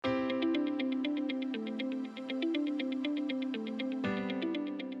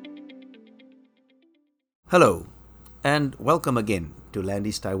Hello, and welcome again to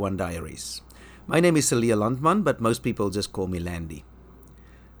Landy's Taiwan Diaries. My name is Celia Landman, but most people just call me Landy.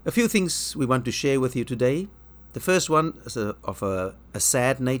 A few things we want to share with you today. The first one is of a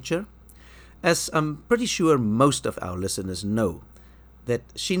sad nature, as I'm pretty sure most of our listeners know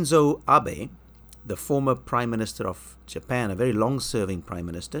that Shinzo Abe, the former Prime Minister of Japan, a very long-serving Prime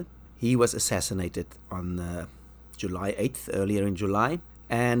Minister, he was assassinated on July 8th, earlier in July.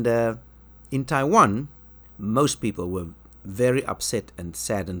 And in Taiwan, most people were very upset and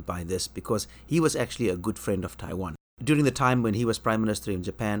saddened by this because he was actually a good friend of Taiwan. During the time when he was Prime Minister in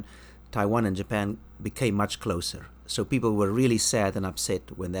Japan, Taiwan and Japan became much closer. So people were really sad and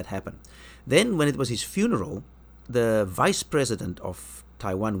upset when that happened. Then when it was his funeral, the Vice President of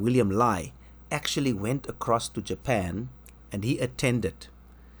Taiwan, William Lai, actually went across to Japan and he attended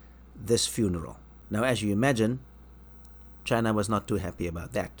this funeral. Now, as you imagine, China was not too happy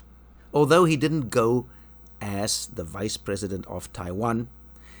about that. Although he didn't go as the Vice President of Taiwan,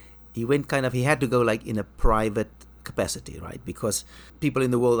 he had to go like in a private capacity, right? Because people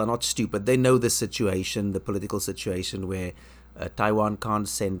in the world are not stupid. They know the situation, the political situation where Taiwan can't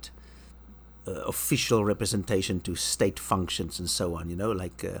send official representation to state functions and so on,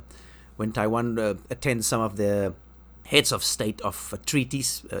 when Taiwan attends some of the heads of state of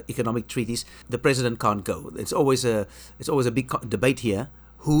treaties, economic treaties, the president can't go. It's always a big debate here.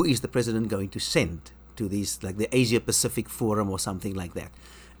 Who is the president going to send to these, like the Asia Pacific Forum or something like that?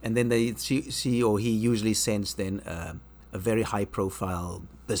 And then she or he usually sends then a very high profile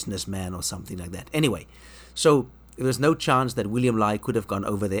businessman or something like that. Anyway, so there was no chance that William Lai could have gone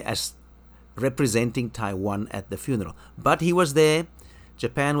over there as representing Taiwan at the funeral. But he was there.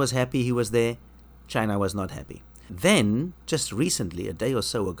 Japan was happy he was there. China was not happy. Then, just recently, a day or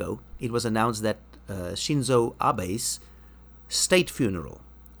so ago, it was announced that Shinzo Abe's state funeral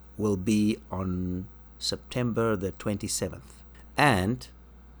will be on September the 27th. And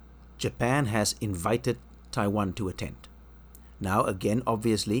Japan has invited Taiwan to attend. Now, again,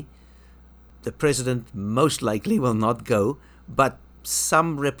 obviously, the president most likely will not go, but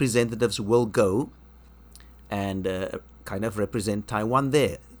some representatives will go and kind of represent Taiwan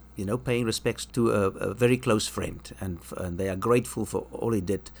there, paying respects to a very close friend. And they are grateful for all he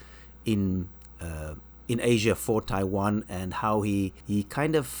did in Asia for Taiwan and how he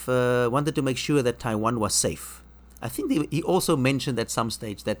kind of wanted to make sure that Taiwan was safe. I think he also mentioned at some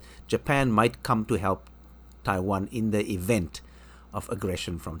stage that Japan might come to help Taiwan in the event of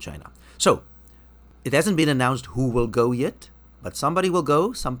aggression from China. So, it hasn't been announced who will go yet, but somebody will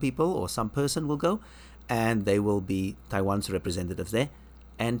go, some people or some person will go, and they will be Taiwan's representatives there,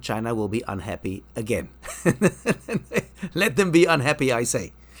 and China will be unhappy again. Let them be unhappy, I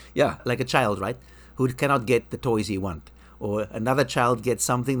say. Yeah, like a child, right? Who cannot get the toys he wants. Or another child gets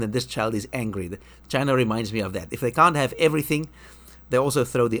something, then this child is angry. China reminds me of that. If they can't have everything, they also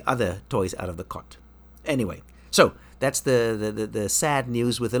throw the other toys out of the cot. Anyway, so that's the sad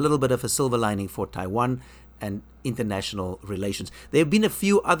news with a little bit of a silver lining for Taiwan and international relations. There have been a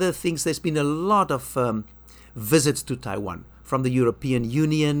few other things. There's been a lot of visits to Taiwan from the European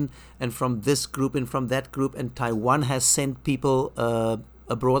Union and from this group and from that group, and Taiwan has sent people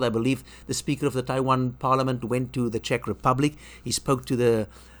abroad. I believe the Speaker of the Taiwan Parliament went to the Czech Republic. He spoke to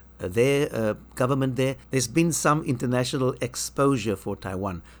their government there. There's been some international exposure for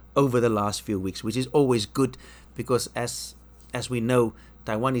Taiwan over the last few weeks, which is always good because as we know,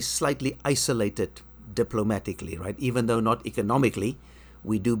 Taiwan is slightly isolated diplomatically, right? Even though not economically,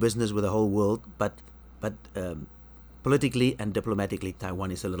 we do business with the whole world, but politically and diplomatically, Taiwan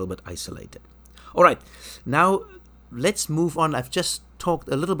is a little bit isolated. All right, now let's move on. I've just talked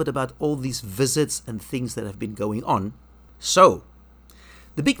a little bit about all these visits and things that have been going on. So,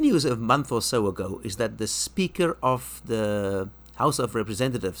 the big news a month or so ago is that the Speaker of the House of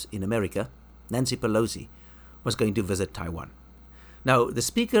Representatives in America, Nancy Pelosi, was going to visit Taiwan. Now, the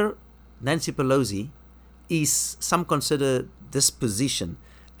Speaker, Nancy Pelosi, some consider this position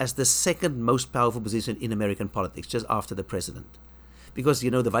as the second most powerful position in American politics, just after the president. Because,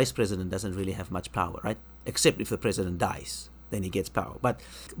 the Vice President doesn't really have much power, right? Except if the President dies, then he gets power. But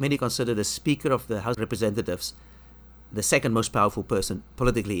many consider the Speaker of the House of Representatives the second most powerful person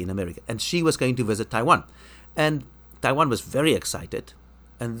politically in America. And she was going to visit Taiwan. And Taiwan was very excited.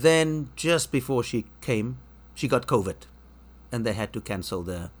 And then just before she came, she got COVID. And they had to cancel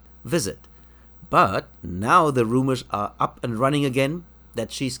the visit. But now the rumors are up and running again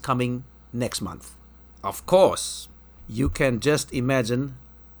that she's coming next month. Of course, you can just imagine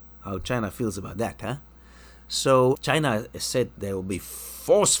how China feels about that, huh? So China said there will be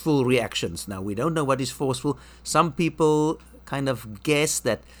forceful reactions. Now, we don't know what is forceful. Some people kind of guess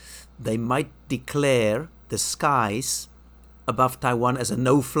that they might declare the skies above Taiwan as a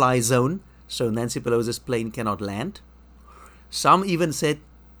no-fly zone, so Nancy Pelosi's plane cannot land. Some even said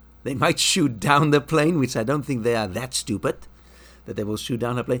they might shoot down the plane, which I don't think they are that stupid, that they will shoot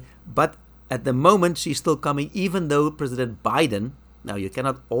down a plane. But at the moment, she's still coming, even though President Biden, now you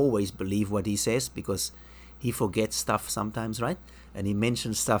cannot always believe what he says because he forgets stuff sometimes, right? And he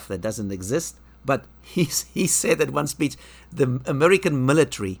mentions stuff that doesn't exist. But he said at one speech, the American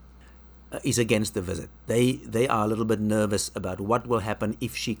military is against the visit. They are a little bit nervous about what will happen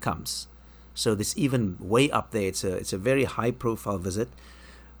if she comes. So this even way up there. It's a very high profile visit.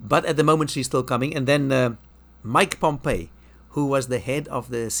 But at the moment she's still coming. And then Mike Pompeo, who was the head of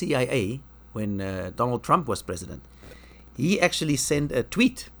the CIA when Donald Trump was president, he actually sent a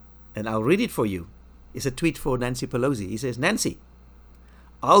tweet, and I'll read it for you. It's a tweet for Nancy Pelosi. He says, "Nancy,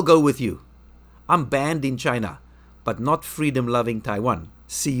 I'll go with you. I'm banned in China, but not freedom-loving Taiwan.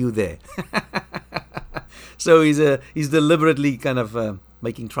 See you there." So he's deliberately kind of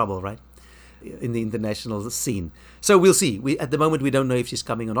making trouble, right, in the international scene. So we'll see. At the moment, we don't know if she's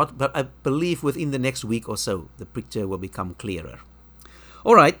coming or not, but I believe within the next week or so, the picture will become clearer.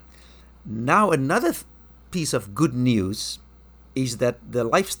 All right. Now, another piece of good news is that the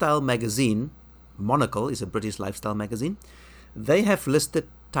lifestyle magazine, Monocle is a British lifestyle magazine, they have listed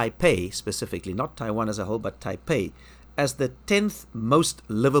Taipei specifically, not Taiwan as a whole, but Taipei, as the 10th most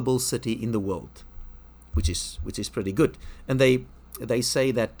livable city in the world, which is pretty good. And they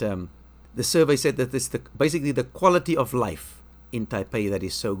say that the survey said that it's basically the quality of life in Taipei that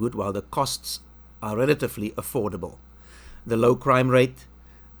is so good, while the costs are relatively affordable. The low crime rate,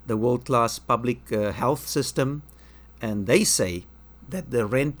 the world-class public health system, and they say that the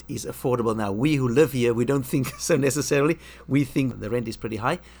rent is affordable. Now, we who live here, we don't think so necessarily. We think the rent is pretty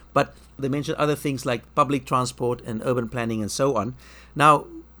high. But they mention other things like public transport and urban planning and so on. Now,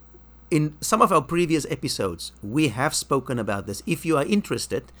 in some of our previous episodes, we have spoken about this. If you are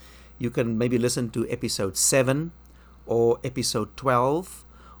interested, you can maybe listen to episode 7 or episode 12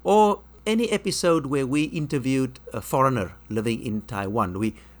 or any episode where we interviewed a foreigner living in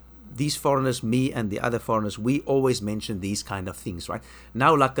Taiwan. These foreigners, me and the other foreigners, we always mention these kind of things, right?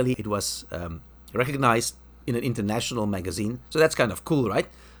 Now, luckily, it was recognized in an international magazine. So that's kind of cool, right?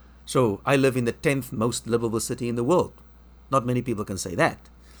 So I live in the 10th most livable city in the world. Not many people can say that.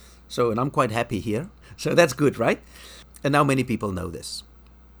 So, and I'm quite happy here. So that's good, right? And now many people know this.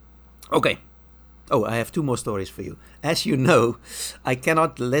 Okay. Oh, I have 2 more stories for you. As you know, I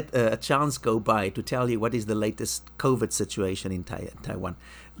cannot let a chance go by to tell you what is the latest COVID situation in Taiwan.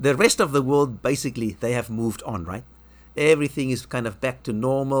 The rest of the world, basically, they have moved on, right? Everything is kind of back to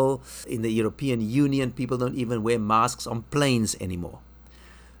normal. In the European Union, people don't even wear masks on planes anymore.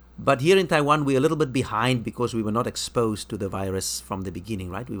 But here in Taiwan, we're a little bit behind because we were not exposed to the virus from the beginning,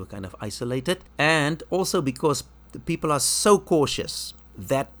 right? We were kind of isolated. And also because the people are so cautious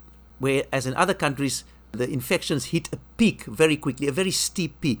that whereas in other countries, the infections hit a peak very quickly, a very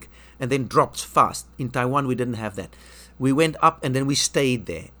steep peak, and then drops fast. In Taiwan, we didn't have that. We went up and then we stayed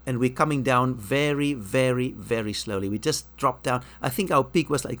there. And we're coming down very, very, very slowly. We just dropped down. I think our peak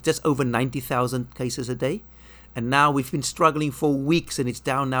was like just over 90,000 cases a day. And now we've been struggling for weeks and it's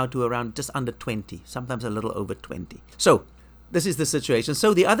down now to around just under 20, sometimes a little over 20. So this is the situation.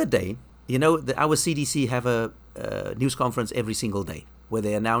 So the other day, you know, our CDC have a news conference every single day where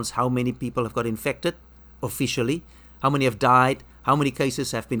they announce how many people have got infected officially, how many have died, how many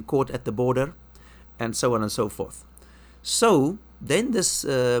cases have been caught at the border, and so on and so forth. So then this,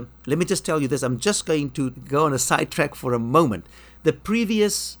 let me just tell you this, I'm just going to go on a sidetrack for a moment. The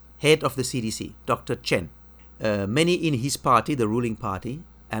previous head of the CDC, Dr. Chen, many in his party, the ruling party,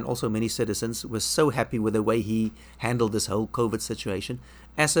 and also many citizens were so happy with the way he handled this whole COVID situation.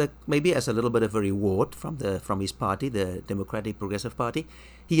 Maybe as a little bit of a reward from his party, the Democratic Progressive Party,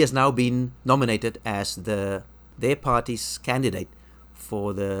 he has now been nominated as their party's candidate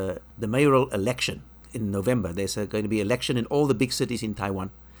for the mayoral election in November. There's going to be election in all the big cities in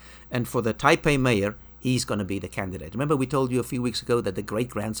Taiwan, and for the Taipei mayor, he's going to be the candidate. Remember, we told you a few weeks ago that the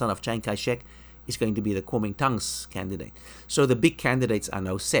great-grandson of Chiang Kai-shek is going to be the Kuomintang's candidate. So the big candidates are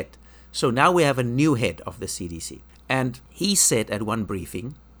now set. So now we have a new head of the CDC. And he said at one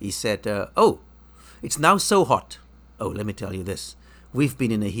briefing, he said, it's now so hot. Oh, let me tell you this. We've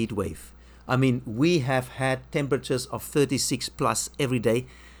been in a heat wave. I mean, we have had temperatures of 36 plus every day.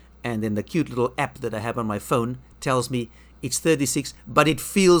 And then the cute little app that I have on my phone tells me it's 36, but it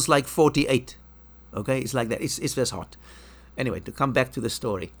feels like 48. Okay, it's like that. It's just hot. Anyway, to come back to the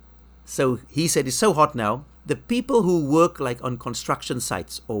story. So he said it's so hot now, the people who work like on construction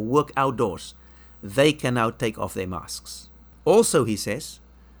sites or work outdoors, they can now take off their masks. Also, he says,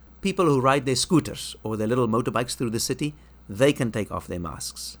 people who ride their scooters or their little motorbikes through the city, they can take off their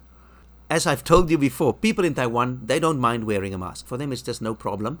masks. As I've told you before, people in Taiwan, they don't mind wearing a mask. For them, it's just no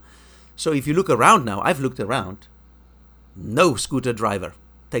problem. So if you look around now, I've looked around, no scooter driver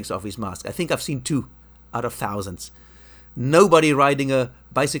takes off his mask. I think I've seen 2 out of thousands. Nobody riding a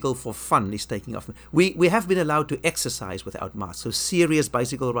bicycle for fun is taking off. We have been allowed to exercise without masks. So serious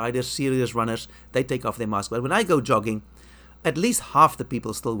bicycle riders, serious runners, they take off their mask. But when I go jogging, at least half the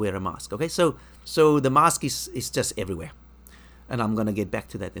people still wear a mask. Okay, so the mask is just everywhere. And I'm going to get back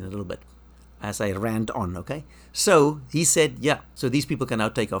to that in a little bit as I rant on, okay? So he said, yeah, so these people can now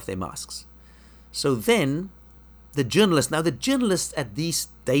take off their masks. So then the journalists at these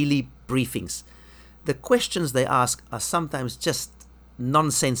daily briefings, the questions they ask are sometimes just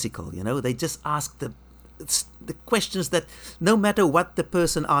nonsensical, you know? They just ask the questions that no matter what the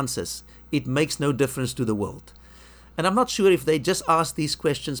person answers, it makes no difference to the world. And I'm not sure if they just ask these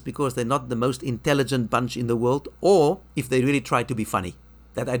questions because they're not the most intelligent bunch in the world, or if they really try to be funny.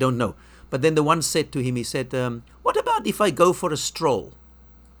 That I don't know. But then the one said to him, he said, what about if I go for a stroll?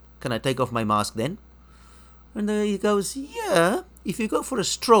 Can I take off my mask then? And he goes, yeah, if you go for a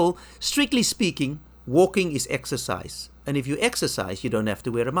stroll, strictly speaking, walking is exercise. And if you exercise, you don't have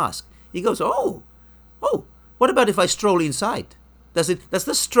to wear a mask. He goes, oh, what about if I stroll inside? Does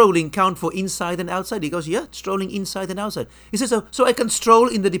the strolling count for inside and outside? He goes, yeah, strolling inside and outside. He says, so I can stroll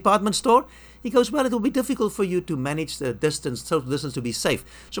in the department store? He goes, well, it will be difficult for you to manage the distance, social distance to be safe.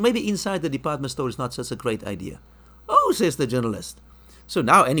 So maybe inside the department store is not such a great idea. Oh, says the journalist. So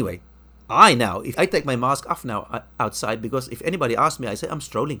now, anyway, if I take my mask off now outside, because if anybody asks me, I say, I'm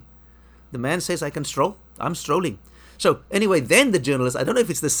strolling. The man says I can stroll, I'm strolling. So anyway, then the journalist, I don't know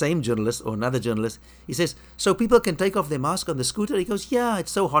if it's the same journalist or another journalist, he says, so people can take off their mask on the scooter? He goes, yeah,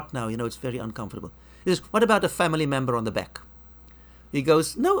 it's so hot now, it's very uncomfortable. He says, what about a family member on the back? He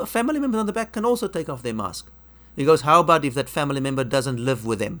goes, no, a family member on the back can also take off their mask. He goes, how about if that family member doesn't live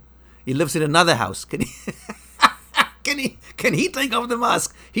with them? He lives in another house. Can he take off the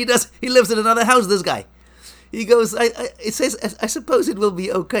mask? He lives in another house, this guy. He goes, it says, I suppose it will be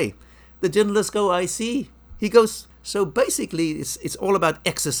okay. The journalists go, I see. He goes, so basically it's all about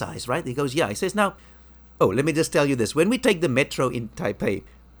exercise, right? He goes, yeah. He says, now, let me just tell you this. When we take the metro in Taipei,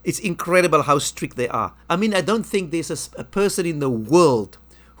 it's incredible how strict they are. I mean, I don't think there's a person in the world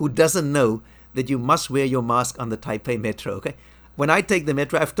who doesn't know that you must wear your mask on the Taipei metro, okay? When I take the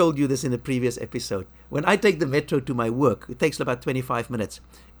metro, I've told you this in a previous episode. When I take the metro to my work, it takes about 25 minutes.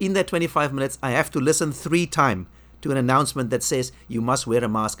 In that 25 minutes, I have to listen 3 times to an announcement that says you must wear a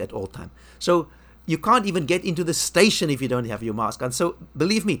mask at all times. So you can't even get into the station if you don't have your mask on. So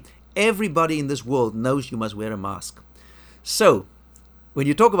believe me, everybody in this world knows you must wear a mask. So when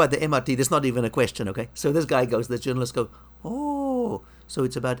you talk about the MRT, there's not even a question, okay? So this guy goes, the journalist goes, oh, so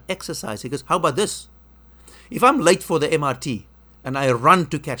it's about exercise. He goes, how about this? If I'm late for the MRT and I run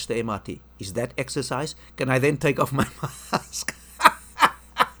to catch the MRT, is that exercise? Can I then take off my mask?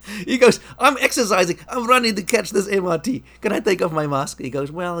 He goes, I'm exercising. I'm running to catch this MRT. Can I take off my mask? He goes,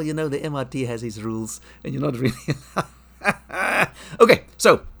 well, the MRT has its rules and you're not really... Okay,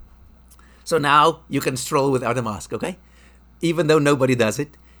 so now you can stroll without a mask, okay? Even though nobody does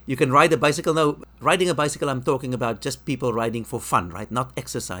it. You can ride a bicycle. No, riding a bicycle, I'm talking about just people riding for fun, right? Not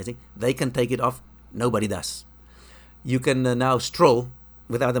exercising. They can take it off. Nobody does. You can now stroll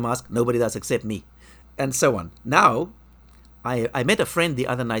without a mask. Nobody does except me. And so on. Now, I met a friend the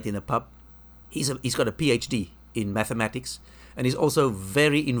other night in a pub. He's got a PhD in mathematics, and he's also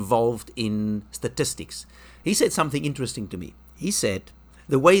very involved in statistics. He said something interesting to me. He said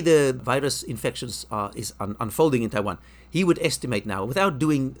the way the virus infections is unfolding in Taiwan, he would estimate now, without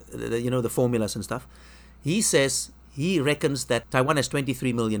doing the formulas and stuff, he reckons that Taiwan has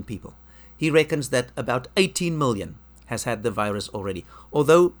 23 million people. He reckons that about 18 million has had the virus already.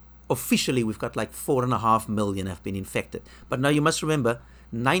 Although officially we've got like 4.5 million have been infected. But now you must remember,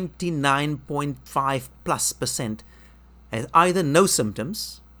 99.5+% has either no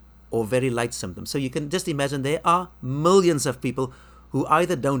symptoms or very light symptoms. So you can just imagine there are millions of people who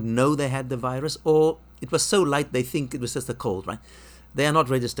either don't know they had the virus or it was so light they think it was just a cold, right? They are not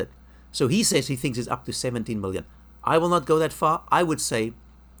registered. So he says he thinks it's up to 17 million. I will not go that far. I would say,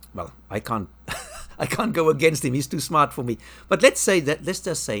 well, I can't I can't go against him. He's too smart for me. But let's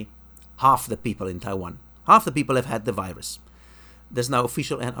just say half the people in Taiwan, half the people have had the virus. There's now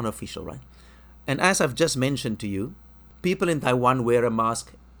official and unofficial, right? And as I've just mentioned to you, people in Taiwan wear a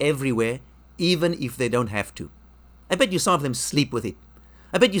mask everywhere, even if they don't have to. I bet you some of them sleep with it.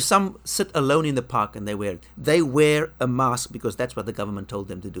 I bet you some sit alone in the park and they wear it. They wear a mask because that's what the government told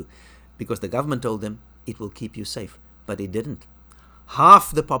them to do. Because the government told them it will keep you safe. But it didn't.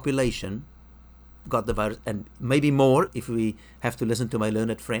 half the population got the virus, and maybe more if we have to listen to my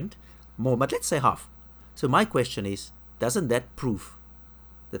learned friend, more, but let's say half. So my question is, doesn't that prove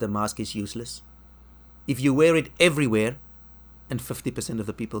that a mask is useless? If you wear it everywhere and 50% of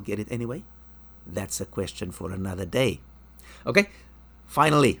the people get it anyway, that's a question for another day. Okay,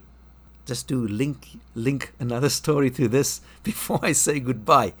 finally, just to link another story to this before I say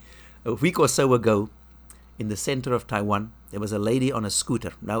goodbye. A week or so ago, in the center of Taiwan, there was a lady on a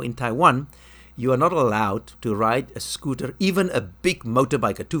scooter. Now in Taiwan, you are not allowed to ride a scooter, even a big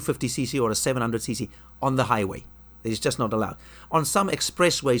motorbike, a 250cc or a 700cc, on the highway. It's just not allowed. On some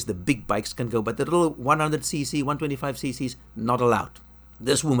expressways, the big bikes can go, but the little 100cc, 125cc's, not allowed.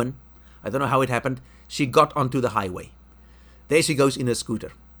 This woman, I don't know how it happened, she got onto the highway. There she goes in a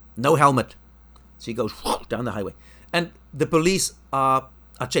scooter. No helmet. She goes down the highway. And the police are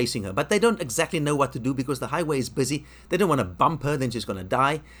chasing her, but they don't exactly know what to do because the highway is busy. They don't want to bump her, then she's going to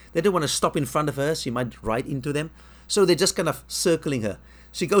die. They don't want to stop in front of her, she might ride into them. So they're just kind of circling her.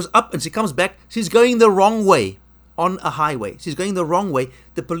 She goes up and she comes back. She's going the wrong way on a highway. She's going the wrong way.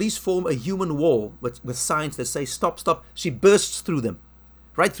 The police form a human wall with signs that say stop, stop. She bursts through them,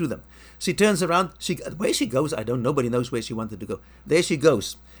 right through them. She turns around. Where she goes, I don't know. Nobody knows where she wanted to go. There she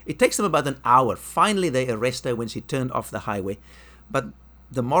goes. It takes them about an hour. Finally, they arrest her when she turned off the highway. But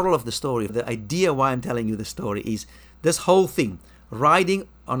the moral of the story, the idea why I'm telling you the story is this whole thing, riding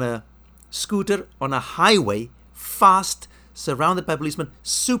on a scooter on a highway, fast, surrounded by policemen,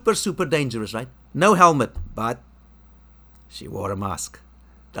 super, super dangerous, right? No helmet, but she wore a mask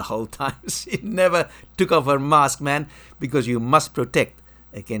the whole time. She never took off her mask, man, because you must protect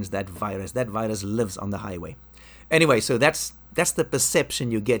against that virus. That virus lives on the highway. Anyway, so that's the perception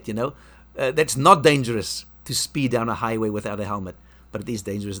you get, that's not dangerous to speed down a highway without a helmet, but it is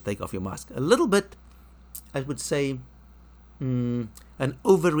dangerous to take off your mask. A little bit, I would say, an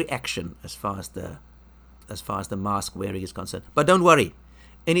overreaction as far as the mask wearing is concerned. But don't worry.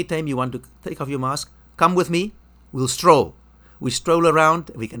 Anytime you want to take off your mask, come with me. We'll stroll. We stroll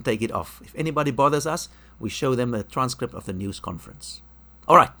around. We can take it off. If anybody bothers us, we show them a transcript of the news conference.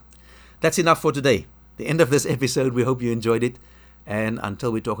 All right. That's enough for today. The end of this episode. We hope you enjoyed it. And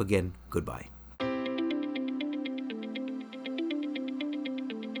until we talk again, goodbye.